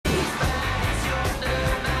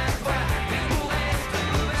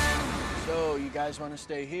guys want to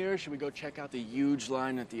stay here? Should we go check out the huge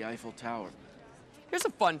line at the Eiffel Tower? Here's a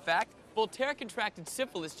fun fact. Voltaire contracted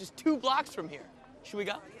syphilis just 2 blocks from here. Should we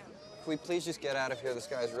go? Can we please just get out of here? This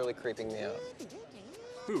guy's really creeping me out.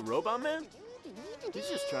 Who, Robot Man? He's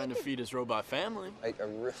just trying to feed his robot family. I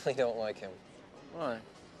really don't like him. Why?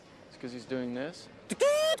 It's because he's doing this?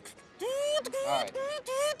 All right.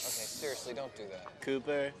 Okay, seriously, don't do that.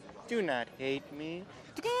 Cooper, do not hate me.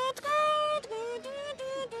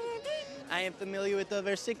 I am familiar with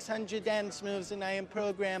over 600 dance moves, and I am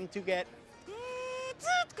programmed to get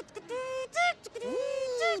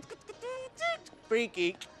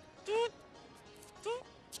freaky.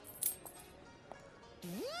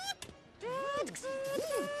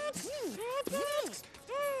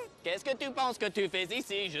 Qu'est-ce que tu penses que tu fais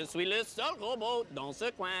ici? Je suis le seul robot dans ce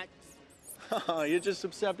coin. Oh, you're just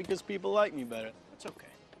upset because people like me better. It's okay.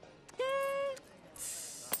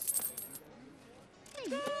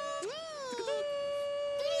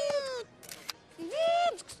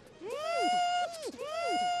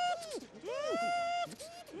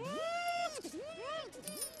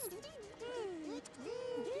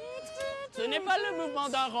 Ce n'est pas le mouvement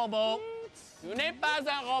d'un robot. Tu n'es pas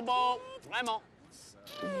un robot. Vraiment.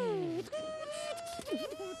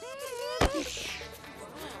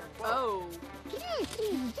 Oh.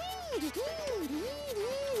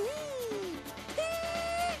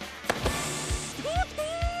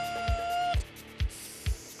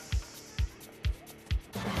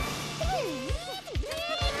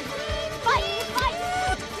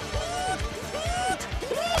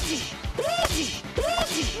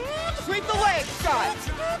 Sweep the leg, Scott!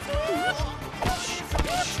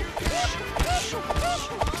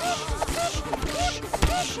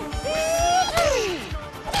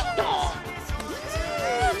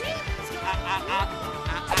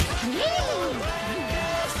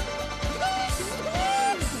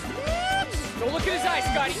 Don't look at his eyes,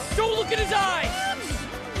 Scotty. Don't look at his eyes.